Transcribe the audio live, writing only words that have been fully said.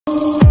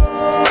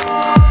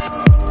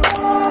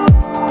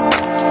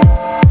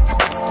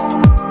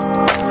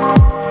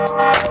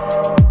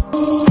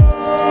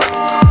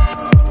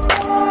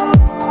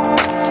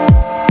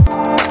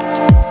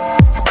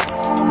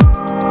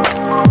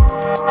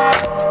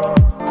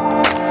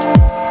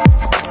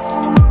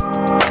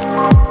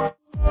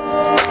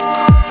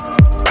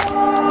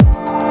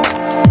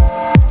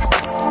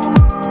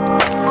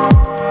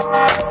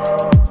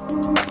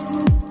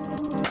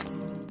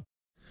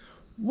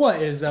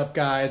up,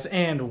 guys,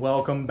 and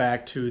welcome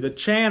back to the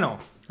channel.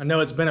 I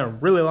know it's been a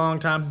really long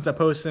time since I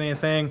posted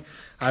anything.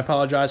 I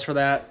apologize for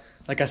that.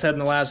 Like I said in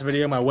the last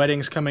video, my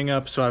wedding's coming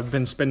up, so I've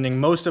been spending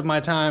most of my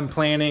time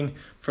planning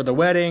for the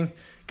wedding,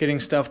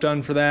 getting stuff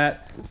done for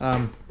that.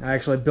 I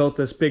actually built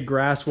this big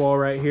grass wall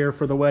right here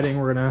for the wedding.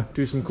 We're gonna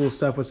do some cool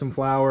stuff with some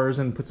flowers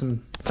and put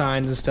some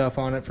signs and stuff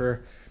on it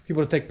for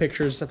people to take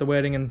pictures at the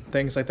wedding and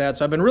things like that.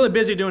 So I've been really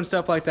busy doing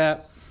stuff like that.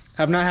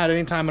 Have not had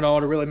any time at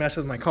all to really mess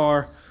with my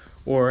car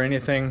or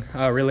anything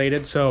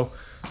related. So,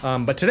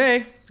 but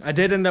today I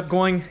did end up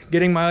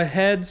getting my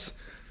heads.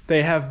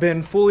 They have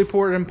been fully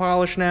poured and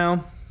polished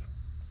now.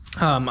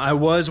 I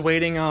was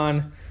waiting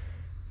on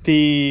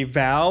the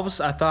valves.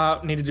 I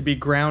thought needed to be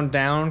ground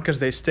down because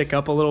they stick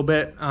up a little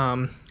bit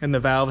in the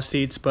valve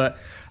seats, but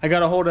I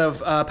got a hold of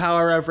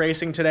Power Rev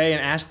Racing today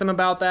and asked them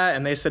about that,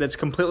 and they said it's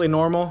completely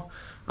normal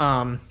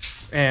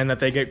and that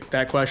they get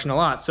that question a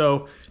lot.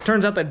 So it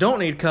turns out they don't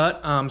need cut.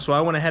 So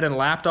I went ahead and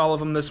lapped all of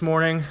them this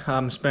morning.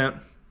 Spent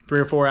 3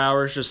 or 4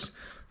 hours just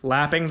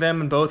lapping them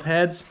in both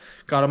heads.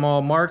 Got them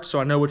all marked so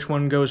I know which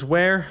one goes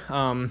where.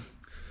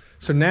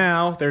 So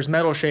now there's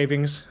metal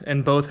shavings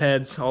in both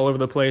heads all over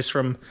the place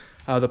from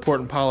the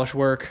port and polish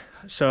work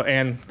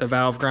and the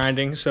valve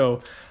grinding.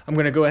 So I'm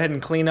going to go ahead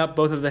and clean up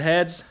both of the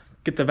heads,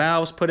 get the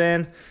valves put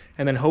in,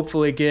 and then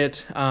hopefully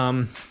get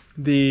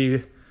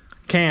the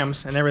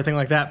cams and everything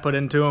like that put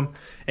into them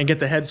and get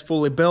the heads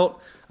fully built.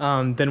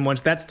 Then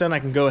once that's done, I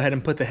can go ahead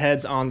and put the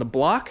heads on the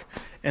block,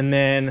 and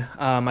then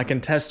I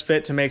can test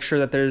fit to make sure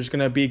that there's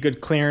going to be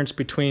good clearance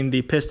between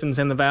the pistons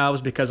and the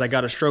valves, because I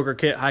got a stroker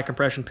kit, high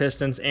compression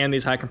pistons, and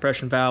these high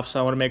compression valves. So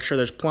I want to make sure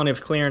there's plenty of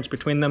clearance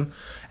between them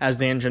as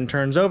the engine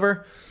turns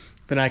over.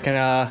 Then I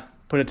can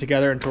put it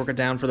together and torque it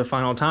down for the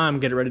final time,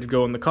 get it ready to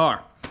go in the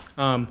car.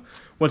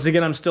 Once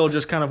again, I'm still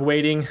just kind of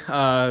waiting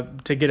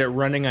to get it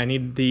running. I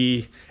need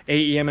the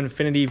AEM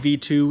Infinity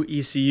V2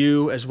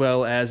 ECU as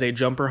well as a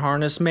jumper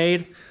harness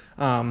made.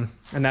 And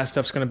that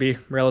stuff's going to be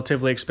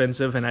relatively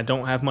expensive, and I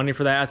don't have money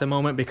for that at the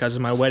moment because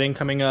of my wedding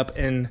coming up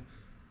in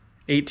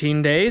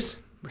 18 days,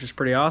 which is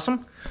pretty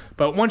awesome.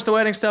 But once the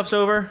wedding stuff's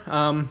over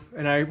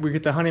and we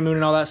get the honeymoon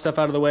and all that stuff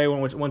out of the way,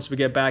 once we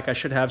get back, I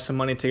should have some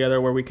money together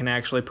where we can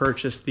actually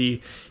purchase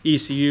the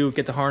ECU,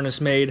 get the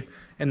harness made,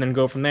 and then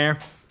go from there.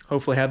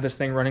 Hopefully have this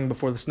thing running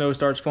before the snow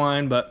starts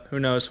flying, but who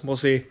knows, we'll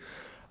see.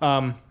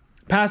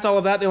 Past all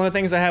of that, the only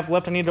things I have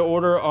left I need to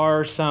order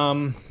are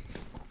some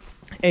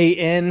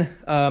AN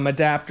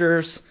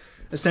adapters,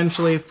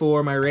 essentially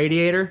for my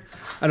radiator.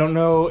 I don't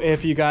know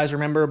if you guys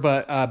remember,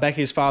 but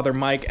Becky's father,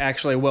 Mike,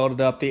 actually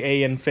welded up the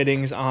AN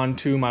fittings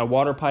onto my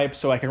water pipe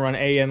so I can run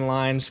AN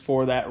lines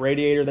for that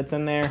radiator that's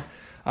in there.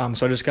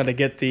 So I just got to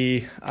get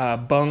the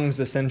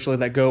bungs, essentially,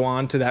 that go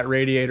onto that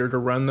radiator to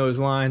run those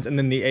lines, and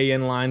then the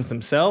AN lines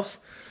themselves.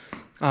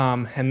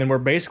 And then we're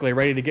basically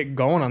ready to get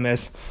going on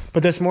this.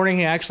 But this morning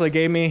he actually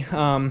gave me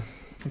a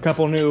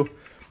couple new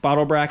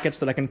bottle brackets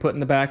that I can put in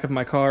the back of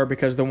my car,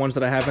 because the ones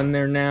that I have in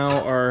there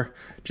now are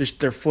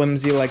they're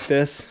flimsy like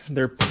this.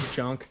 They're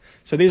junk.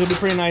 So these will be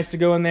pretty nice to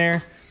go in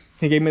there.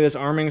 He gave me this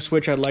arming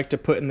switch I'd like to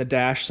put in the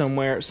dash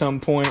somewhere at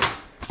some point.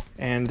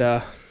 And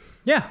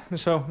yeah,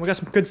 so we got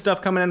some good stuff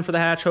coming in for the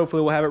hatch.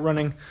 Hopefully we'll have it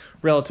running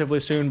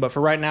relatively soon. But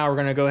for right now, we're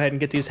going to go ahead and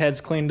get these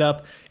heads cleaned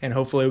up, and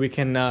hopefully we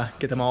can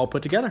get them all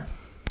put together.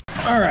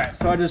 Alright,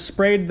 so I just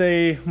sprayed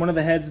one of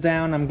the heads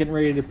down. I'm getting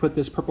ready to put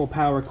this purple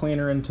power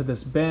cleaner into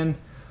this bin.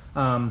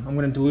 I'm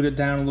going to dilute it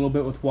down a little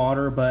bit with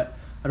water, but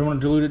I don't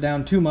want to dilute it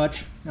down too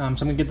much. So I'm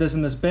going to get this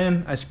in this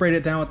bin. I sprayed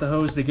it down with the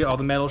hose to get all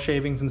the metal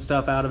shavings and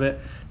stuff out of it.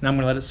 And I'm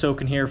going to let it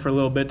soak in here for a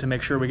little bit to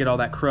make sure we get all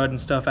that crud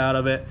and stuff out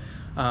of it.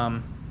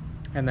 And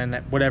then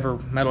whatever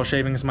metal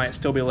shavings might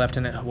still be left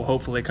in it will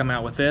hopefully come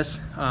out with this.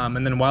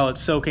 And then while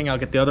it's soaking, I'll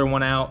get the other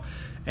one out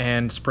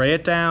and spray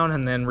it down,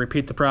 and then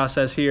repeat the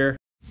process here.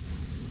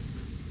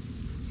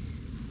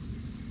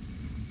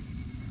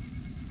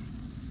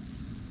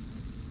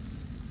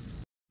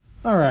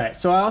 Alright,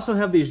 so I also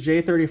have these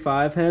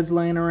J35 heads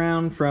laying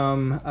around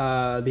from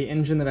the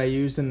engine that I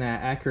used in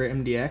that Acura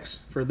MDX,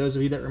 for those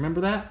of you that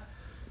remember that.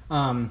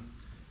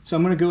 So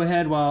I'm going to go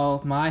ahead,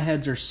 while my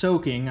heads are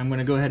soaking, I'm going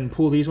to go ahead and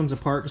pull these ones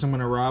apart, because I'm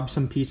going to rob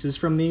some pieces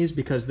from these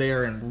because they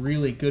are in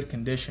really good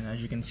condition. As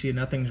you can see,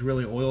 nothing's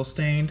really oil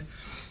stained.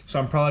 So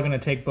I'm probably going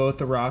to take both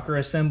the rocker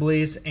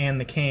assemblies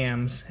and the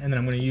cams, and then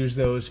I'm going to use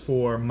those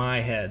for my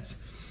heads.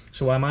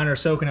 So while mine are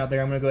soaking out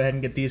there, I'm going to go ahead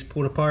and get these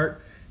pulled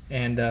apart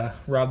and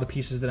rob the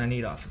pieces that I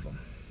need off of them.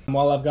 And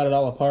while I've got it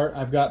all apart,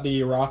 I've got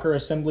the rocker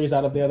assemblies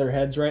out of the other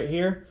heads right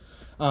here.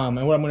 And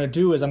what I'm going to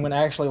do is I'm going to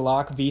actually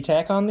lock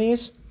VTEC on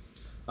these.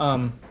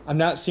 I've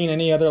not seen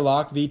any other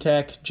lock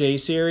VTEC J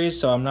series,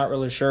 so I'm not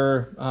really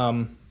sure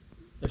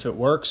if it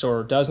works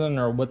or doesn't,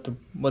 or what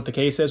the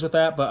case is with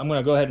that, but I'm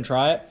going to go ahead and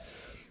try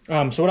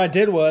it. So what I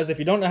did was, if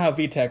you don't know how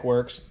VTEC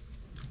works,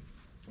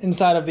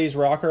 inside of these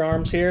rocker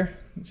arms here,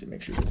 let's see,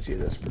 make sure you can see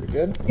this pretty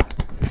good.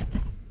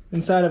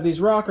 Inside of these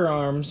rocker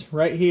arms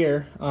right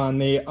here on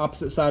the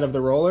opposite side of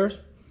the rollers,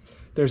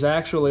 there's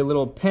actually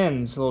little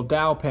pins, little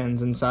dowel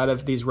pins inside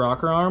of these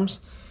rocker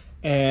arms.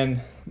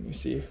 And let me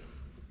see if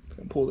I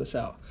can pull this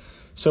out.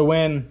 So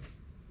when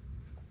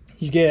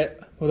you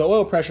get, well, the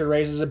oil pressure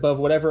raises above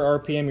whatever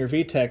RPM your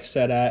VTEC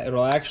set at,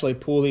 it'll actually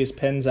pull these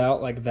pins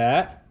out like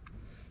that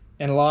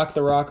and lock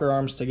the rocker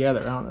arms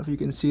together. I don't know if you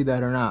can see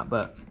that or not,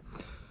 but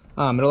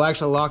it'll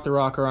actually lock the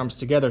rocker arms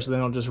together, so then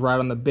it'll just ride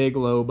on the big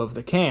lobe of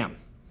the cam.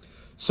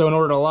 So in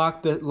order to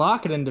lock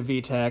it into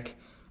VTEC,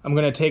 I'm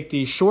going to take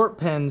these short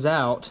pins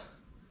out,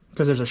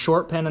 because there's a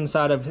short pin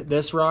inside of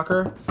this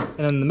rocker, and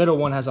then the middle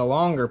one has a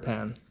longer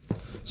pin.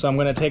 So I'm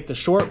going to take the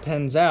short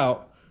pins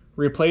out,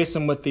 replace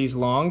them with these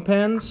long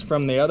pins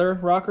from the other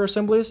rocker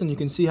assemblies, and you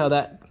can see how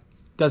that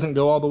doesn't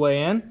go all the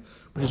way in,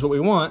 which is what we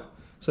want.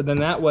 So then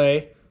that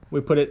way,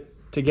 we put it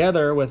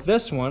together with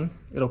this one,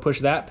 it'll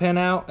push that pin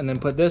out and then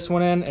put this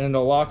one in, and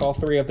it'll lock all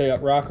three of the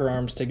rocker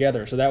arms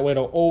together. So that way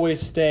it'll always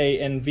stay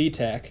in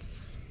VTEC,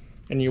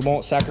 and you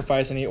won't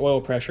sacrifice any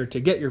oil pressure to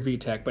get your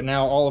VTEC, but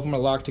now all of them are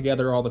locked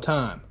together all the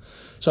time.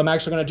 So I'm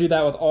actually going to do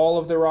that with all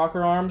of the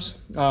rocker arms.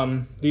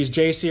 These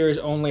J series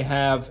only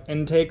have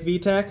intake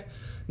VTEC,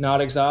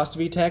 not exhaust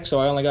VTEC, so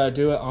I only got to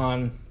do it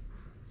on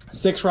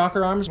 6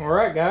 rocker arms. All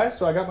right, guys,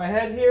 so I got my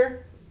head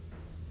here.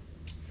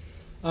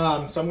 So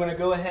I'm going to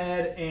go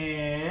ahead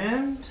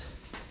and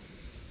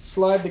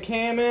slide the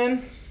cam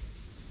in.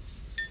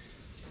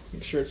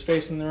 Make sure it's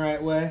facing the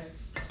right way.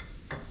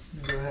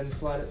 Go ahead and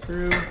slide it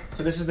through.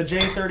 So this is the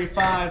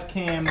J35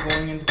 cam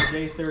going into the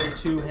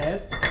J32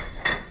 head.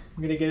 I'm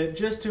going to get it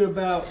just to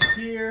about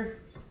here.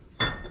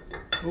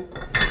 Oh.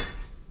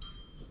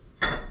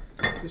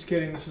 Just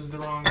kidding, this is the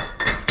wrong.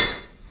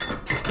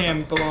 This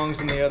cam belongs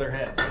in the other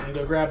head. So I'm going to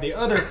go grab the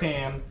other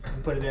cam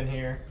and put it in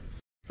here.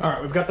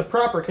 Alright, we've got the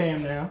proper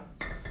cam now.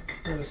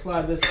 I'm going to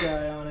slide this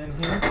guy on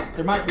in here.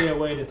 There might be a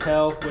way to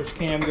tell which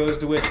cam goes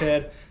to which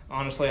head.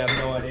 Honestly, I have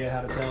no idea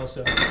how to tell,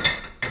 so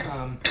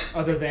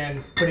other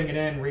than putting it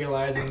in,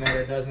 realizing that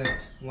it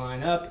doesn't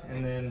line up,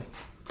 and then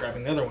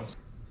grabbing the other ones.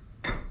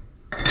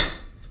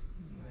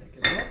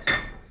 Like that.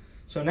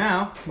 So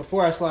now,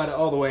 before I slide it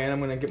all the way in, I'm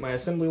going to get my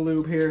assembly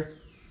lube here.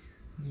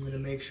 I'm going to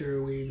make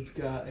sure we've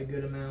got a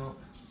good amount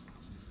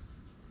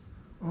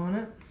on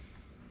it,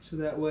 so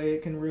that way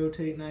it can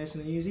rotate nice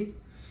and easy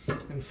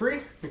and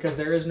free, because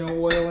there is no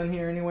oil in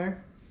here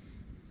anywhere.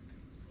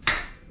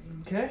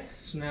 Okay,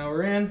 so now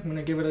we're in. I'm going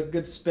to give it a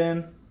good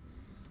spin.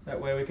 That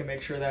way we can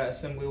make sure that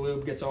assembly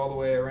lube gets all the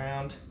way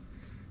around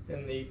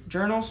in the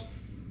journals.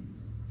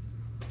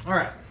 All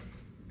right.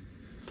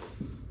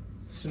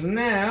 So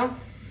now,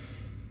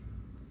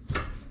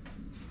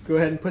 go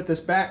ahead and put this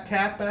back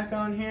cap back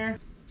on here.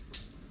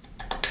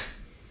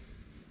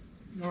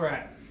 All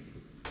right.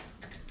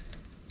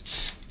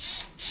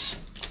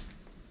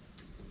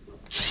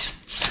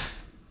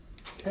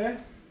 Okay.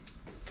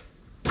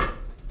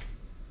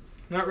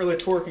 Not really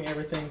torquing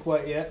everything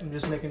quite yet. I'm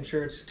just making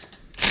sure it's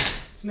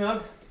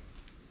snug.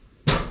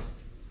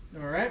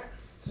 All right.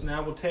 So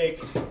now we'll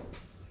take. I'm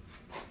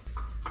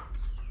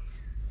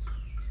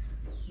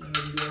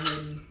gonna go ahead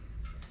and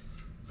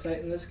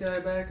tighten this guy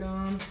back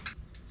on.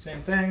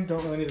 Same thing.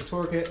 Don't really need to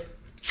torque it.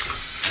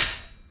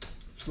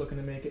 Just looking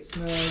to make it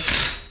snug.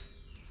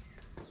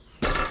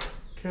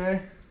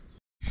 Okay.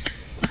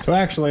 So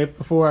actually,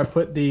 before I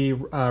put the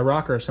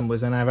rocker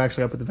assemblies in, I've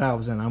actually got to put the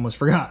valves in. I almost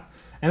forgot.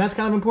 And that's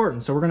kind of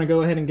important. So we're going to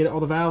go ahead and get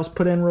all the valves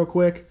put in real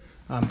quick.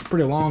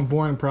 Pretty long,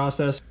 boring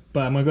process.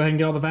 But I'm going to go ahead and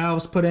get all the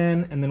valves put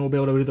in, and then we'll be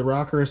able to do the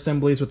rocker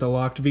assemblies with the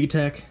locked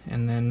VTEC,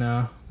 and then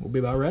we'll be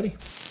about ready.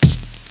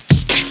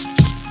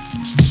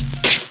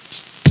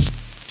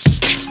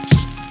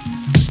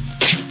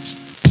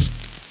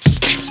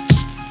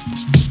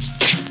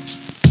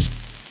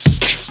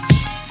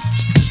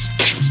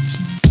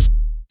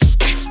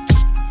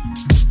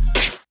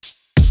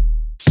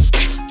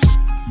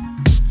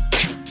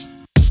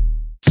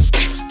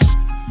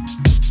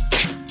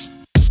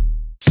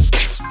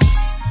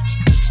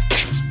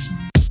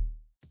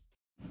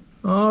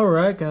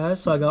 Alright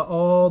guys, so I got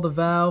all the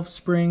valves,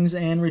 springs,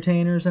 and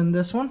retainers in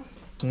this one.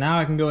 So now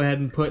I can go ahead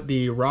and put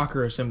the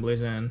rocker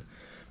assemblies in.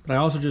 But I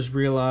also just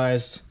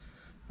realized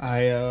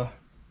I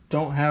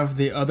don't have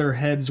the other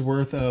head's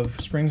worth of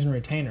springs and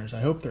retainers.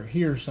 I hope they're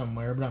here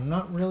somewhere, but I'm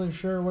not really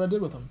sure what I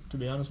did with them, to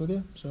be honest with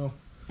you. So,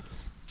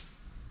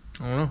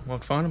 I don't know, we'll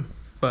have to find them.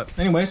 But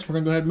anyways, we're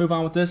going to go ahead and move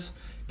on with this.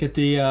 Get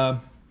the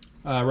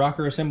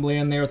rocker assembly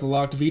in there with the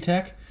locked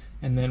VTEC,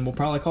 and then we'll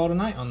probably call it a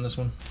night on this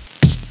one.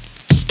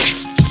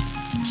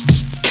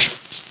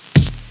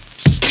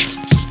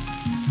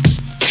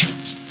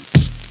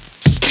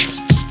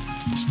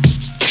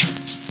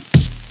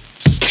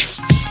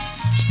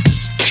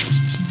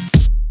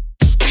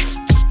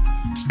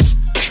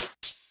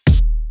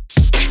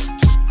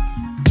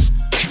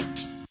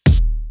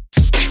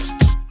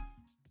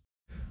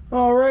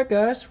 Alright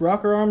guys,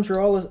 rocker arms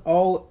are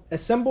all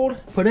assembled,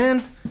 put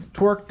in,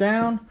 torqued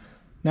down.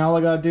 Now all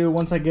I gotta do,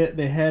 once I get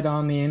the head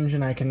on the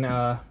engine, I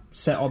can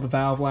set all the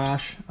valve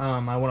lash. I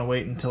want to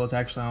wait until it's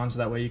actually on, so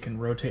that way you can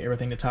rotate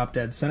everything to top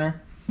dead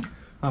center.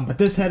 But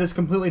this head is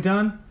completely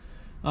done.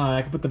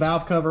 I can put the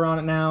valve cover on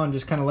it now and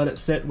just kind of let it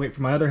sit, wait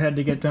for my other head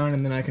to get done,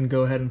 and then I can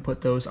go ahead and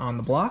put those on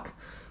the block.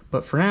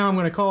 But for now, I'm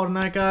going to call it a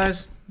night,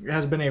 guys. It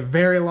has been a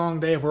very long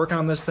day of working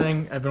on this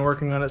thing. I've been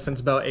working on it since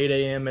about 8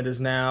 a.m. It is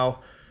now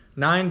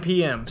 9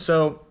 p.m.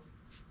 So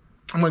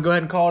I'm gonna go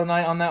ahead and call it a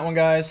night on that one,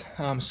 guys.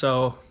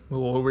 So we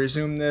will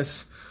resume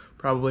this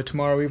probably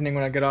tomorrow evening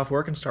when I get off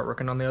work and start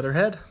working on the other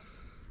head.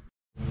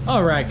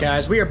 All right,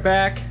 guys, we are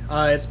back.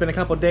 It's been a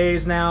couple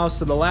days now.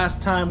 So the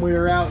last time we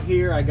were out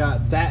here, I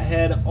got that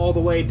head all the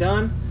way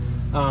done.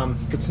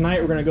 But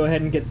tonight we're gonna go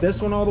ahead and get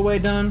this one all the way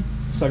done.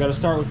 So I gotta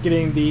start with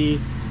getting the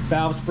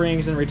valve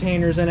springs and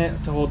retainers in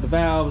it to hold the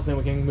valves, then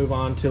we can move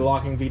on to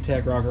locking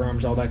VTEC, rocker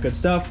arms, all that good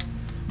stuff.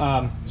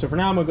 So for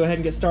now, I'm gonna go ahead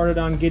and get started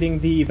on getting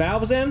the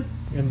valves in,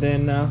 and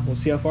then we'll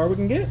see how far we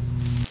can get.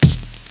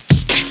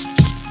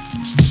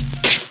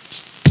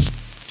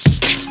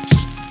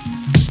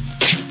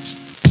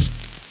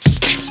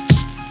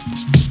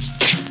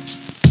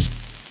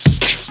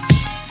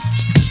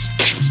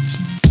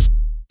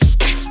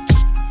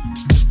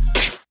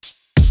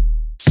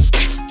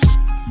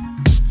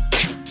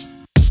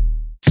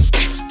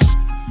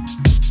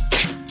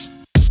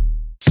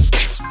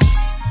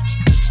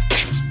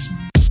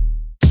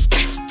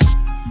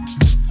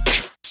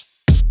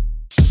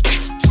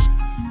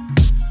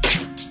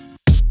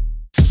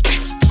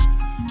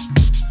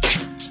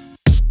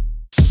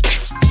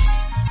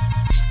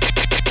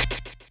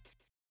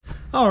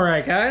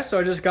 Alright guys, so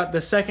I just got the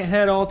second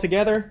head all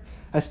together.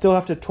 I still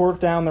have to torque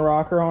down the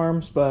rocker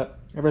arms, but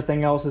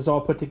everything else is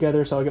all put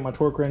together, so I'll get my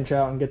torque wrench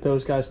out and get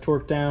those guys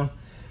torqued down.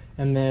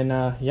 And then,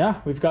 yeah,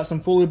 we've got some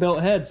fully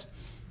built heads.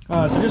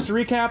 So just to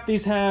recap,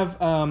 these have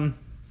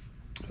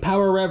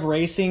Power Rev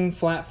Racing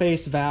flat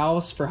face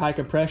valves for high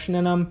compression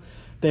in them.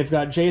 They've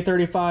got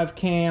J35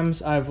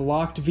 cams. I've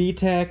locked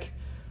VTEC.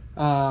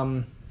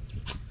 And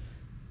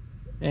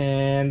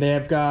they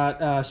have got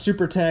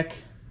SuperTech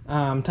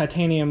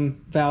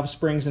titanium valve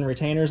springs and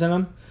retainers in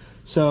them,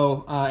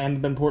 so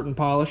and been port and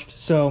polished.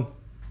 So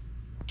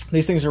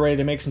these things are ready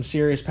to make some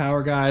serious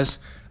power, guys,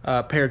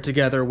 paired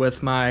together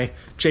with my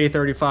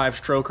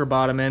J35 stroker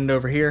bottom end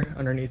over here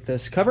underneath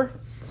this cover.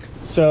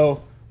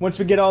 So once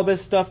we get all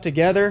this stuff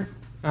together,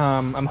 I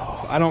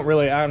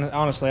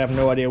honestly have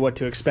no idea what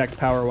to expect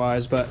power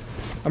wise, but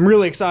I'm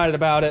really excited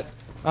about it.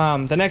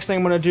 The next thing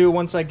I'm going to do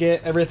once I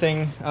get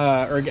everything,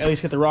 or at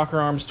least get the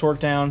rocker arms torqued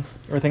down,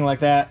 everything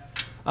like that,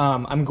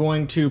 I'm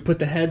going to put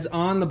the heads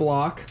on the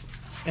block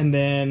and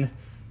then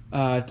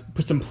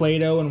put some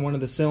Play-Doh in one of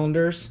the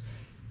cylinders,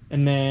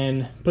 and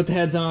then put the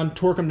heads on,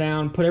 torque them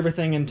down, put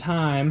everything in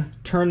time,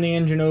 turn the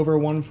engine over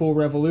one full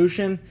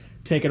revolution,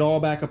 take it all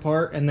back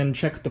apart, and then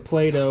check the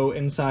Play-Doh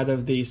inside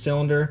of the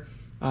cylinder,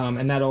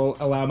 and that'll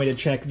allow me to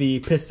check the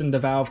piston to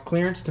valve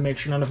clearance to make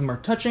sure none of them are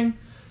touching,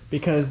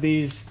 because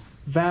these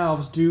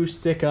valves do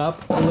stick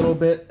up a little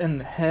bit in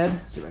the head.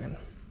 Let's see if I can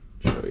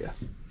show you.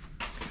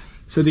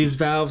 So these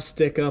valves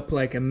stick up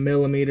like 1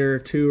 millimeter or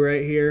 2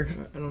 right here.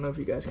 I don't know if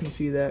you guys can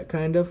see that,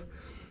 kind of.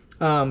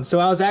 So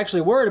I was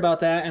actually worried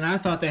about that, and I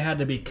thought they had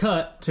to be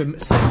cut to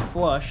sit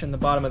flush in the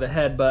bottom of the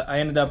head, but I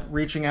ended up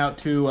reaching out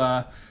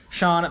to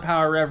Sean at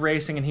Power Rev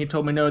Racing, and he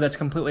told me no, that's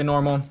completely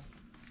normal.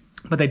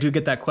 But they do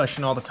get that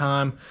question all the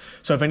time.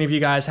 So if any of you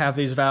guys have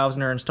these valves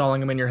and are installing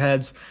them in your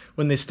heads,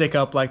 when they stick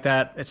up like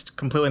that, it's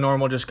completely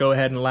normal. Just go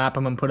ahead and lap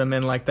them and put them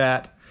in like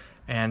that.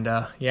 And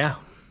yeah,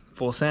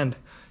 full send.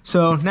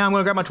 So now I'm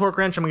gonna grab my torque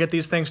wrench. I'm gonna get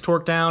these things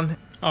torqued down.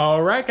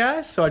 All right,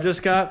 guys, so I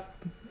just got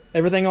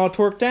everything all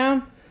torqued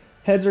down.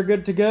 Heads are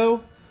good to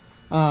go.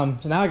 So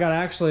now I gotta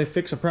actually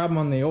fix a problem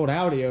on the old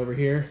Audi over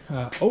here.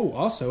 Oh,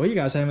 also, you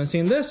guys haven't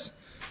seen this.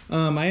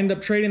 I ended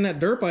up trading that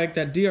dirt bike,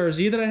 that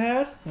DRZ that I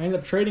had. I ended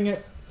up trading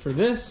it for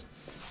this.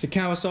 It's a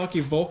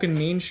Kawasaki Vulcan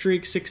Mean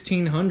Streak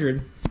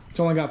 1600. It's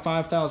only got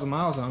 5,000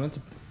 miles on it.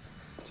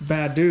 It's a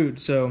bad dude.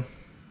 So,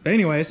 but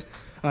anyways,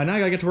 now I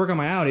gotta get to work on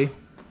my Audi.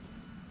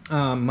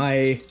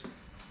 My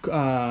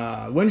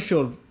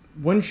windshield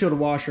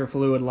washer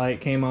fluid light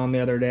came on the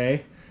other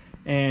day,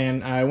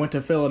 and I went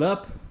to fill it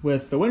up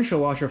with the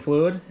windshield washer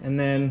fluid, and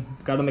then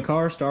got in the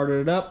car,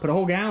 started it up, put a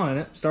whole gallon in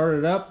it, started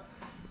it up,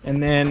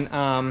 and then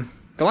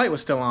the light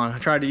was still on. I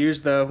tried to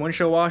use the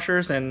windshield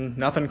washers and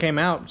nothing came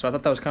out, so I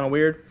thought that was kind of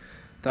weird.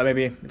 Thought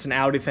maybe it's an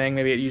Audi thing,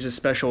 maybe it uses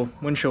special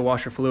windshield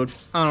washer fluid.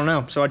 I don't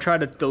know. So I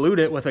tried to dilute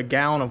it with a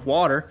gallon of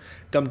water,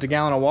 dumped a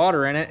gallon of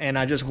water in it, and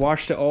I just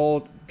watched it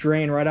all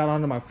drain right out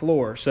onto my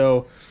floor.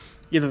 So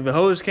either the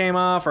hose came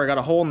off or I got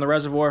a hole in the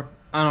reservoir.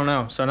 I don't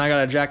know. So now I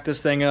gotta jack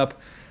this thing up,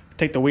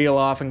 take the wheel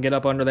off, and get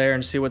up under there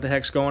and see what the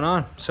heck's going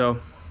on. So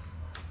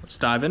let's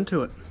dive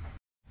into it.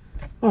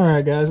 All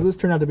right, guys, this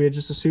turned out to be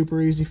just a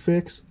super easy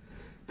fix.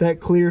 That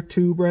clear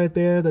tube right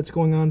there that's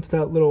going on to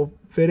that little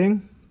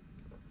fitting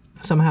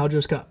somehow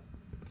just got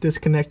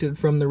disconnected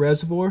from the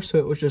reservoir, so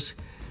it was just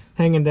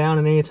hanging down,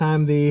 and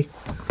anytime the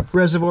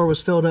reservoir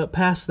was filled up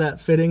past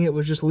that fitting, it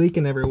was just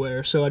leaking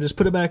everywhere. So I just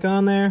put it back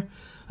on there.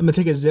 I'm gonna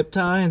take a zip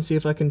tie and see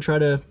if I can try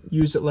to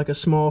use it like a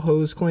small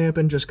hose clamp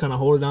and just kind of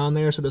hold it on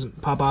there so it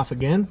doesn't pop off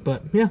again.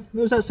 But yeah, it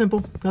was that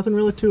simple. Nothing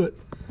really to it.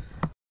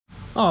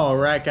 All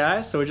right,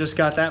 guys, so we just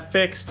got that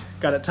fixed.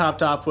 Got it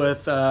topped off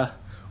with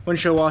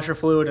windshield washer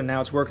fluid, and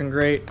now it's working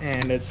great,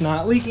 and it's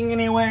not leaking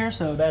anywhere,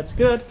 so that's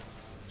good.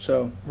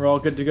 So we're all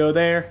good to go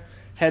there.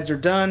 Heads are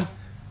done.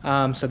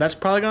 So that's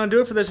probably gonna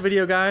do it for this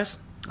video, guys.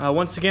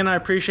 Once again, I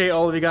appreciate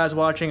all of you guys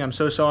watching. I'm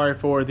so sorry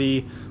for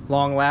the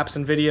long lapse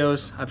in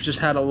videos. I've just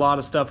had a lot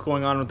of stuff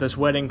going on with this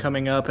wedding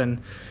coming up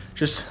and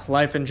just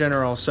life in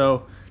general.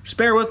 So just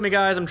bear with me,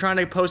 guys. I'm trying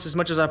to post as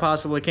much as I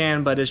possibly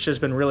can, but it's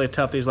just been really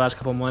tough these last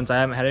couple months. I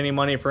haven't had any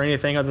money for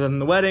anything other than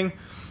the wedding.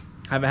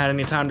 I haven't had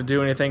any time to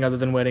do anything other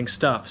than wedding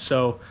stuff.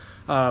 So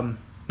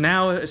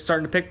now it's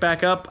starting to pick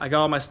back up. I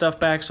got all my stuff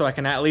back, so I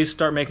can at least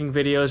start making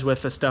videos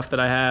with the stuff that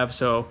I have.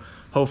 So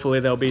hopefully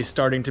they'll be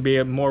starting to be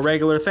a more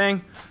regular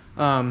thing.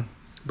 But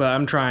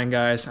I'm trying,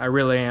 guys. I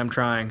really am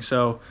trying.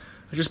 So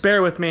just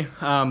bear with me.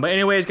 But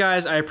anyways,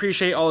 guys, I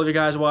appreciate all of you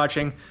guys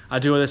watching. I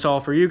do this all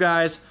for you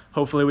guys.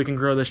 Hopefully we can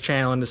grow this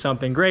channel into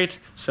something great.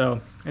 So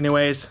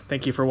anyways,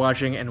 thank you for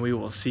watching, and we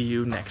will see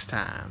you next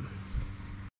time.